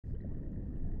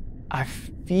I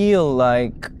feel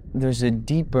like there's a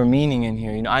deeper meaning in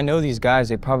here. You know, I know these guys,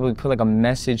 they probably put like a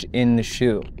message in the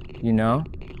shoe, you know?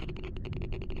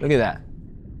 Look at that.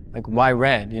 Like, why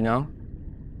red, you know?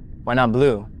 Why not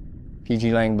blue?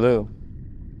 pgLang blue.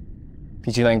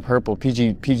 pgLang purple.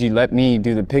 PG, let me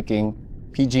do the picking.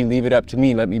 PG, leave it up to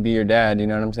me. Let me be your dad, you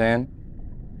know what I'm saying?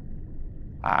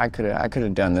 I could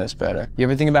have done this better. You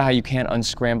ever think about how you can't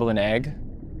unscramble an egg?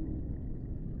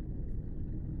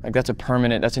 Like that's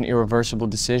an irreversible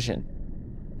decision.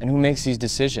 And who makes these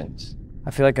decisions?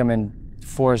 I feel like I'm in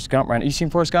Forrest Gump right now. You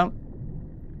seen Forrest Gump?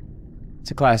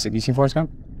 It's a classic. You seen Forrest Gump?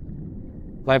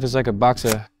 Life is like a box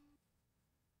of